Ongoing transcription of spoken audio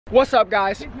What's up,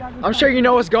 guys? I'm sure you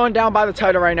know what's going down by the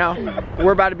title right now.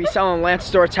 We're about to be selling Lance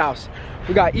Stewart's house.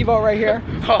 We got Evo right here.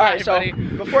 Alright, so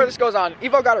before this goes on,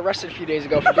 Evo got arrested a few days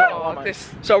ago for doing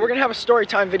Walmart. So we're gonna have a story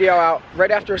time video out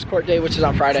right after his court date, which is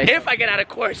on Friday. If I get out of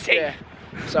court, safe. Yeah.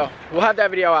 So we'll have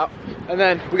that video out. And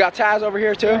then we got Taz over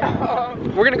here too.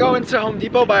 We're gonna go into Home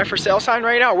Depot, buy a for sale sign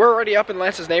right now. We're already up in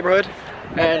Lance's neighborhood.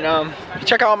 And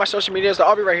check out all my social medias, they'll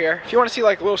all be right here. If you wanna see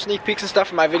like little sneak peeks and stuff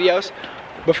in my videos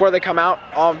before they come out,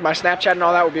 all my Snapchat and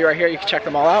all that will be right here. You can check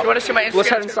them all out. You wanna see my Instagram? Let's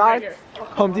head inside. Right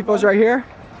Home Depot's right here.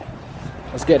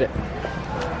 Let's get it.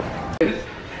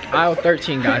 Aisle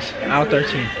 13, guys. Aisle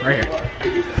 13, right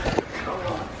here.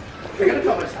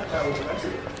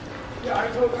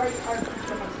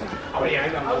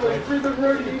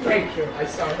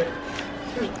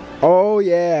 Oh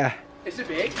yeah. Is it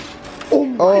big? Oh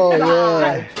my God.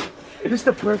 Yeah. This is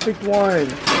the perfect one.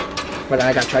 But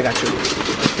I got you.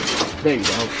 There you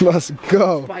go. Let's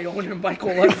go. My owner, Michael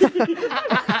Leslie.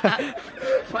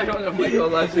 My owner, Michael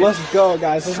Leslie. Let's go,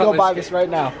 guys. Let's go buy this right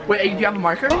now. Wait, do you have a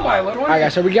marker? Alright,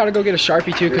 guys, so we gotta go get a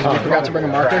Sharpie too because we forgot to bring a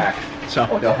marker. So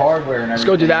the hardware and let's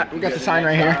go do that. We got the sign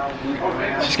right here.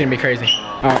 It's just gonna be crazy.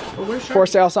 Alright, for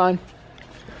sale sign.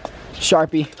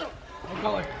 Sharpie.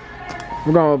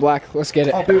 We're going with black. Let's get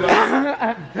it.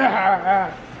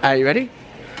 Are you ready?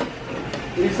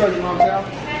 You saw your mom's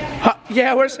house?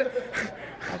 Yeah, where's it?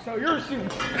 I saw yours too.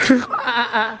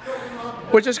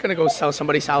 We're just gonna go sell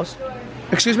somebody's house.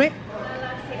 Excuse me?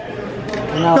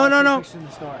 No.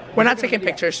 We're not taking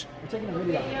pictures. We're taking a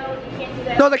video.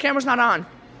 No, the camera's not on.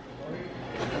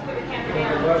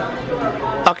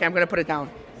 Okay, I'm gonna put it down.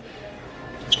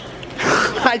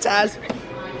 Hi, Taz.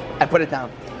 I put it down.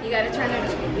 You gotta turn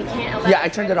it. You can't allow. Yeah, I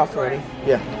turned it off already.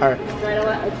 Yeah, alright.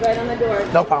 It's right on the door.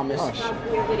 No problem, miss. Stop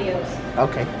your videos.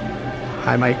 Okay.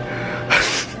 Hi, Mike.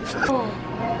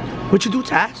 What'd you do,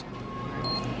 Taz?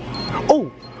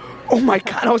 Oh my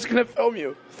God, I was gonna film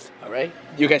you. All right,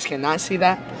 you guys cannot see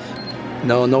that.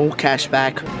 No cash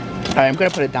back. All right, I'm gonna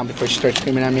put it down before she starts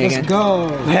screaming at me again.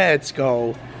 Let's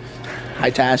go. Hi,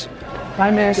 Taz.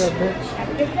 Bye, miss.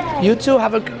 You too,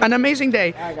 have an amazing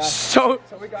day. Right, so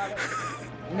we got it.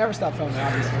 We never stop filming,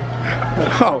 obviously.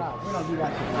 Oh. We don't do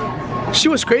that. She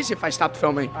was crazy if I stopped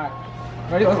filming. All right.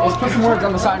 Ready? Let's put some words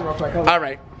on the sign real quick. All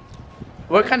right.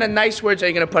 What kind of nice words are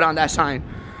you gonna put on that sign?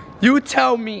 You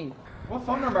tell me. What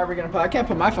phone number are we gonna put? I can't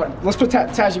put my phone. Let's put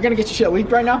Taz. You're gonna get your shit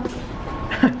leaked right now.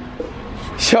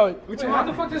 So, How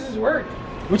the fuck does this work?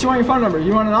 Which one your phone number?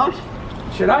 You want to know?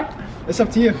 Should I? It's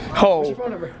up to you. oh, What's your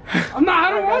phone number? I'm not. I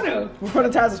don't want to. We're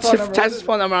putting Taz's phone number. Taz's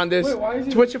phone number on this. Wait, why is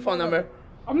it- What's your phone number?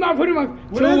 I'm not putting my.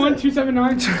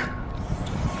 201-279.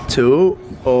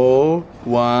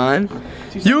 201.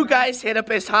 You guys hit up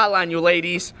his hotline, you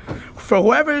ladies. For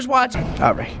whoever is watching.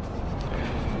 All right.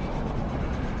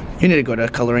 You need to go to a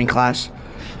coloring class.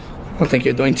 I don't think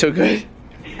you're doing too good.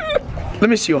 Let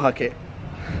me see you huck it.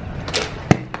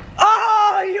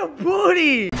 Oh, you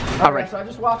booty! All right. So I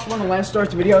just watched one of Lance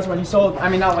Stewart's videos when he sold. I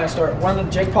mean, not Lance Stewart. One of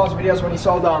Jake Paul's videos when he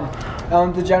sold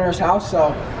Ellen DeGeneres' house. So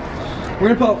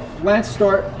we're gonna put Lance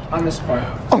Stewart on this part.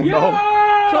 Oh no!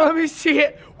 Let me see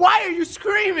it. Why are you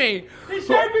screaming? He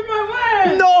sharpened my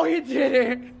lens. No, he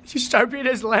didn't. You sharpened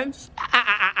his lens.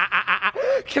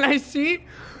 Can I see?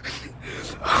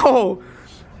 Oh.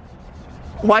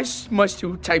 Why must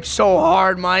you type so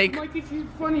hard, Mike? Mike, it's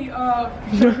funny.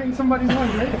 Sharpening somebody's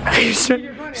lens,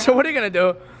 right? So what are you gonna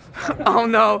do? Oh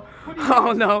no.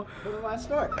 Oh no. Put the Lance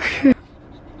Stewart. You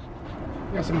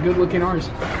got some good-looking arms.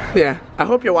 Yeah. I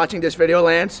hope you're watching this video,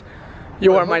 Lance.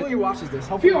 You are Hopefully my. he watches this.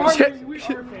 Hopefully. We are fans.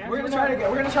 We're gonna try to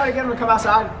get him to come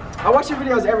outside. I watch your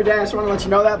videos every day. I just want to let you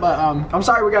know that, but I'm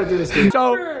sorry we gotta do this, dude.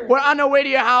 So we're on our way to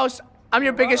your house. I'm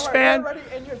your biggest fan. We're already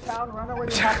in your town. We're on our way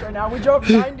to your house right now. We drove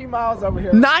 90 miles over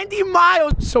here. 90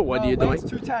 miles. So what are you doing? It's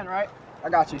 210, right? I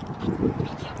got you.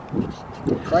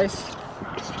 Price?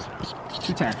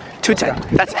 210.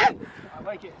 210. That's it. I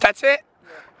like it. That's it.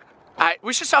 All right.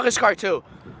 We should sell his car too.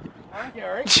 Yeah,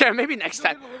 right? Yeah, maybe next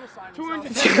time.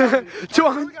 200.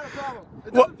 200. We got a problem.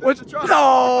 What? It's a truck.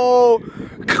 No!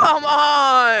 Come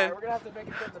on! We're gonna have to make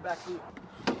it fit in the back seat.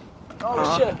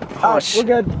 Oh shit. Oh, We're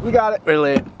good. We got it.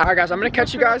 Really? Alright guys, I'm gonna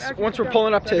catch you guys once we're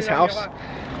pulling up to his house.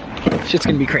 Shit's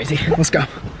gonna be crazy. Let's go.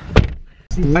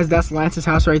 Guys, that's Lance's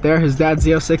house right there. His dad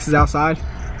Z06 is outside.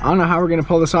 I don't know how we're gonna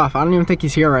pull this off. I don't even think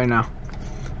he's here right now.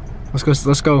 Let's get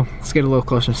a little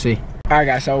closer and see. Alright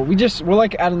guys, so we're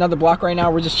like at another block right now.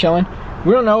 We're just chilling.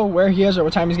 We don't know where he is or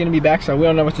what time he's gonna be back, so we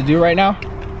don't know what to do right now.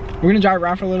 We're gonna drive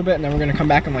around for a little bit and then we're gonna come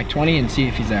back in like 20 and see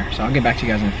if he's there. So I'll get back to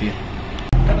you guys in a few.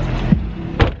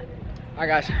 Alright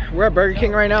guys, we're at Burger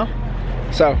King right now.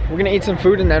 So we're gonna eat some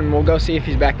food and then we'll go see if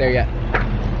he's back there yet.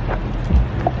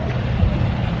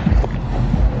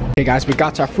 Hey guys, we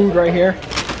got our food right here.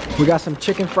 We got some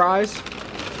chicken fries.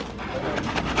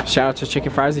 Shout out to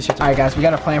chicken fries. Alright guys, we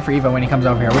got a plan for Evo when he comes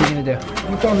over here. What are you gonna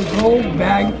do? You throw this whole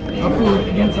bag of food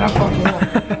against that fucking wall.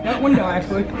 That window,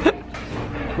 actually.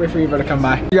 Wait for Evo to come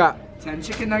by. You got 10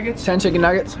 chicken nuggets. 10 chicken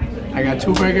nuggets. I got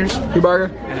 2 burgers. 2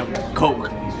 burger. And a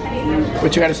Coke.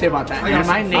 What you gotta say about that? And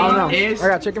my I don't know. name is I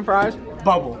got chicken fries.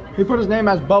 Bubble. He put his name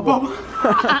as Bubble.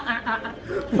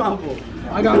 Bubble.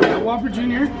 I got that Whopper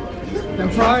Jr. Them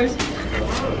fries.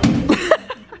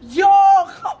 Yo!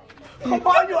 Come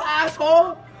on, you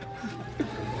asshole!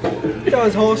 That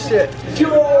was whole shit.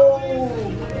 Yo!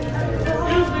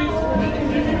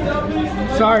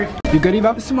 Sorry. You good,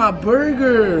 Evo? This is my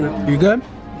burger. You good?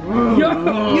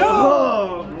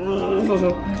 Yo!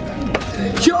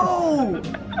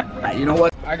 You know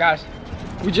what? Alright guys,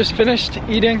 we just finished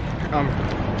eating.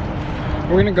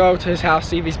 We're gonna go to his house,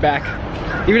 see if he's back.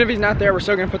 Even if he's not there, we're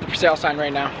still gonna put the for sale sign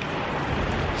right now.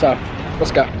 So,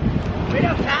 let's go.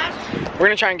 We're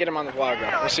gonna try and get him on the vlog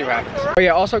though. We'll see what happens. Oh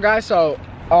yeah, also guys, so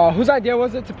whose idea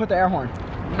was it to put the air horn?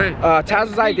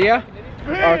 Taz's idea.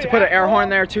 To put an air horn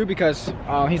there too, because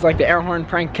he's like the air horn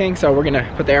prank king, so we're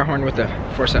gonna put the air horn with the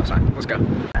for sale sign. Let's go.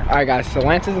 Alright guys, so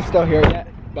Lance isn't still here yet,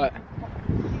 but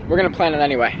we're gonna plan it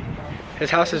anyway.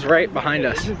 His house is right behind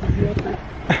us.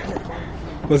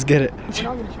 Let's get it.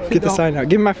 Get the sign out.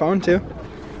 Give me my phone too.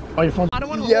 Oh, your phone? I don't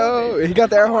want to. Yo, he got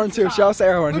the air horn too. Show us the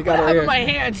air horn. He got it right here. My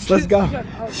hands. Let's go.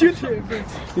 Shoot it.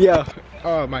 Yo.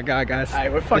 Oh my god, guys.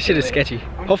 Right, this shit is sketchy.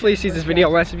 Hopefully he sees this video.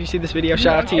 Lance, if you see this video,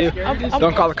 shout out to you.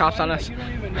 Don't call the cops on us.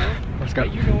 Let's go.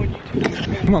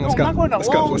 Come on, let's go. Let's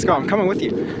go. Let's go. I'm coming with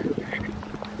you.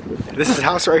 This is his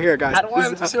house right here, guys. I don't want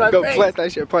him to see my Go face. plant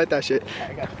that shit. Plant that shit.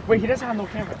 Wait, he doesn't have no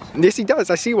cameras. Yes, he does.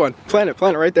 I see one. Plant it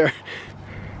right there.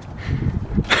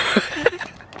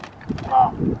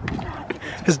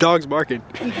 His dog's barking.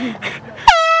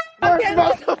 We're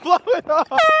supposed to blow it off.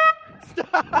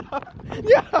 Stop.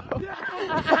 Yo.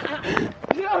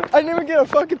 I didn't even get a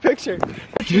fucking picture.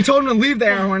 You told him to leave the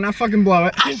air horn, not fucking blow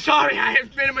it. I'm sorry, I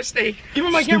have made a mistake. Give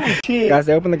me my camera. Guys,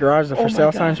 they opened the garage. The for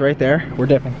sale sign's right there. We're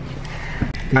dipping.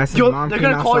 Guys, his mom They're came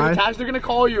gonna call you, outside. Taz. They're gonna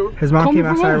call you. His mom came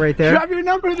outside right there. You have your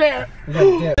number there.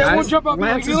 Guys, jump up and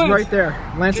Lance like, is Lance. right there.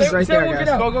 Lance is right there, guys.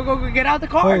 Go, get out the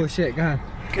car. Holy shit, go ahead.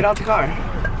 Get out the car.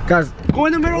 Guys, Go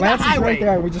in the middle Lance of the is highway. right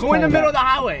there. We just Go in the planned middle of that. the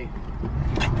highway.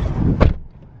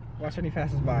 Watch when he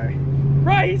passes by.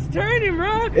 Right, he's turning,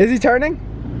 bro. Is he turning?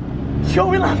 Show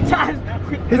me left Taz.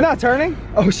 He's not turning?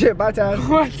 Oh shit, bye Taz.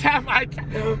 Tap.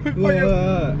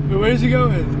 Where's he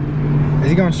going? Is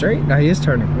he going straight? No, he is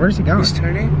turning. Where is he going? He's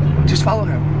turning. Just follow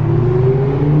him.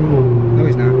 No,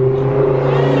 he's not.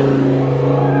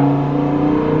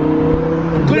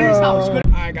 Go to his house.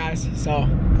 Alright guys, so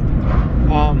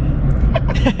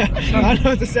I don't know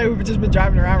what to say. We've just been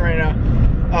driving around right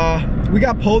now. We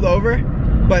got pulled over,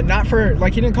 but not for,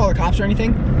 like, he didn't call the cops or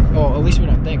anything. Oh, at least we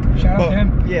don't think. Shout out to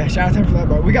him. Yeah, shout out to him for that.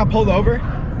 But we got pulled over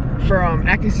for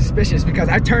acting suspicious because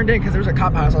I turned in because there was a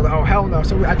cop house. I was like, oh hell no.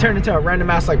 So I turned into a random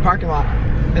ass like parking lot,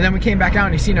 and then we came back out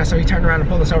and he seen us, so he turned around and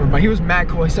pulled us over. But he was mad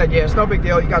cool. He said, yeah, it's no big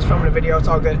deal. You guys filming a video, it's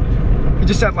all good. He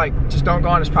just said like, just don't go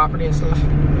on his property and stuff.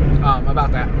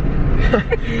 About that.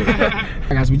 Alright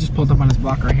guys, we just pulled up on this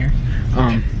block right here.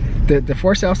 The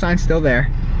for sale sign's still there.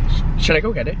 Should I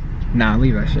go get it? Nah,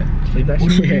 leave that shit. Leave that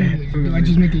What shit. do you mean? Like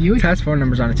just make a U? It has phone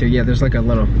numbers on it too. Yeah, there's like a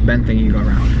little bend thing you go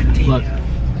around. Look,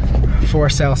 for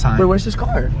sale sign. Wait, where's his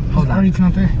car? Hold on. It's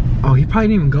not there. Oh, he probably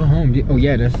didn't even go home. Oh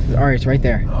yeah, there's alright, it's right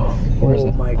there. Where is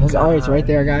it? my Alright, it's right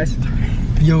there, guys.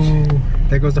 Yo,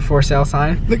 there goes the for sale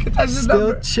sign. Look at that.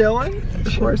 Still chilling.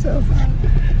 The for sale sign.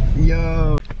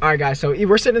 Yo. Alright guys, so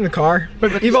we're sitting in the car.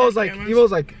 Evo was like,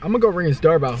 I'm gonna go ring his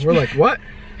doorbell. We're like, what?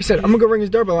 He said, I'm gonna go ring his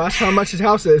doorbell and ask how much his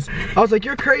house is. I was like,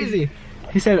 you're crazy.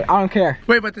 He said, I don't care.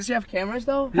 Wait, but does he have cameras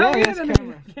though? Yeah, he has yeah,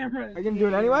 a camera. Are you gonna do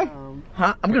it anyway?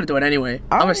 Huh? I'm gonna do it anyway.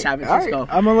 I'm a savage. Let's go.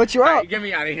 I'm gonna let you out. Alright, get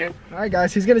me out of here. Alright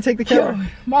guys, he's gonna take the camera.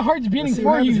 My heart's beating See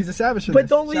what for happens. you. He's a savage for But this.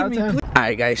 don't leave Shout out me, to him. please.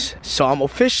 Alright guys, so I'm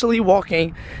officially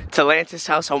walking to Lance's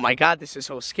house. Oh my god, this is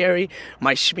so scary.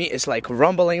 My schmeat is like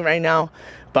rumbling right now,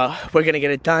 but we're gonna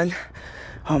get it done.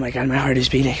 Oh my god, my heart is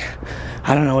beating.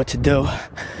 I don't know what to do.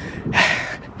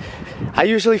 I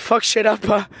usually fuck shit up,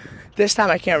 but this time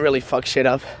I can't really fuck shit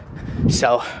up.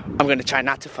 So I'm gonna try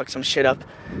not to fuck some shit up,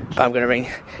 but I'm gonna ring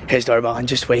his doorbell and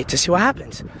just wait to see what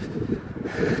happens.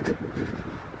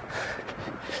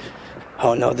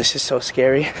 Oh no, this is so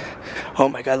scary. Oh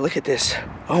my god, look at this.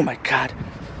 Oh my god.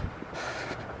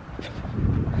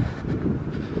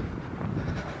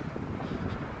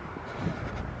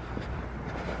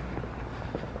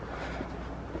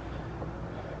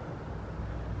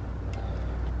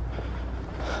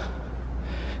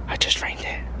 I just ringed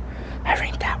it. I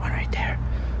ringed that one.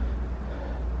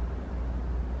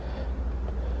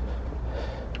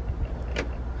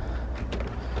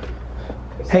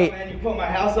 Hey, man, you put my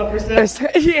house up for sale?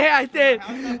 yeah, I did.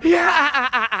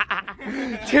 Yeah.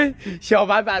 Yo,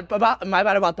 my bad about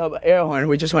the air horn.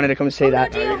 We just wanted to come and say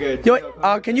that. You're good.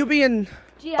 Yo, can you be in?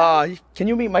 Can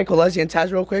you meet Michael, Leslie, and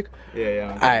Taz real quick?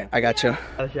 Yeah. All right, I got you.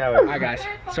 Alright guys,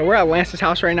 so we're at Lance's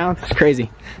house right now. It's crazy.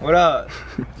 What up?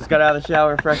 Just got out of the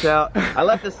shower, fresh out. I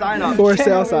left the sign up. For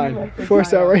sale sign. For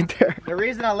sale right there. The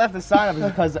reason I left the sign up is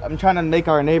because I'm trying to make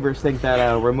our neighbors think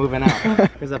that we're moving out.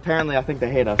 Because apparently I think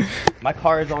they hate us. My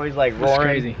car is always like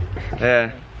roaring. It's crazy.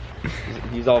 Yeah.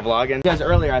 He's all vlogging. Because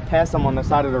earlier I passed them on the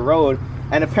side of the road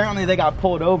and apparently they got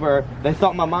pulled over. They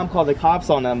thought my mom called the cops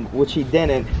on them, which he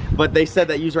didn't. But they said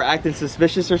that you were acting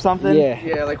suspicious or something.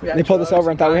 Yeah, like they pulled us over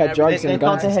and thought we had drugs They and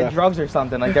thought guns they and had stuff. drugs or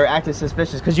something. Like they were acting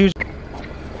suspicious. Because you.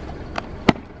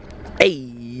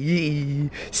 Hey,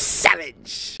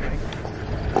 savage.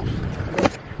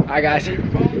 Alright guys, so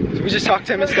we just talked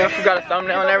to him and stuff. We got a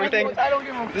thumbnail and everything.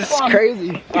 This is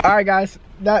crazy. Alright guys,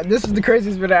 this is the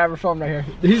craziest video I ever filmed right here.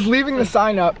 He's leaving the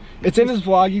sign up. It's in his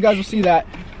vlog. You guys will see that.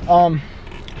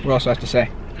 What else do I have to say?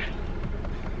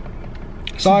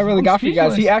 That's all I really got for you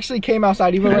guys. He actually came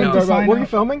outside. Even were you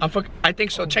filming? I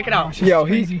think so. Check it out. Yo,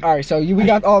 alright, so we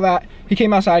got all that. He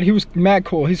came outside. He was mad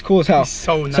cool. He's cool as hell. He's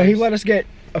so nice. So he let us get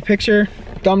a picture,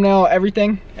 thumbnail,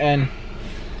 everything, and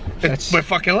we're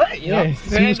fucking lit. yeah,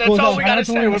 That's all we gotta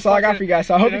say. That's all I got for you guys.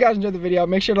 So I hope you guys enjoyed the video.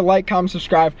 Make sure to like, comment,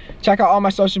 subscribe. Check out all my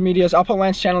social medias. I'll put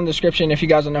Lance's channel in the description if you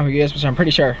guys don't know who he is, which I'm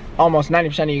pretty sure almost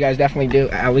 90% of you guys definitely do,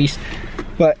 at least.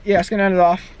 But yeah, it's gonna end it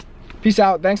off. Peace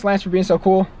out. Thanks, Lance, for being so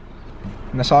cool.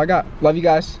 And that's all I got. Love you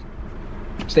guys.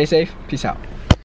 Stay safe. Peace out.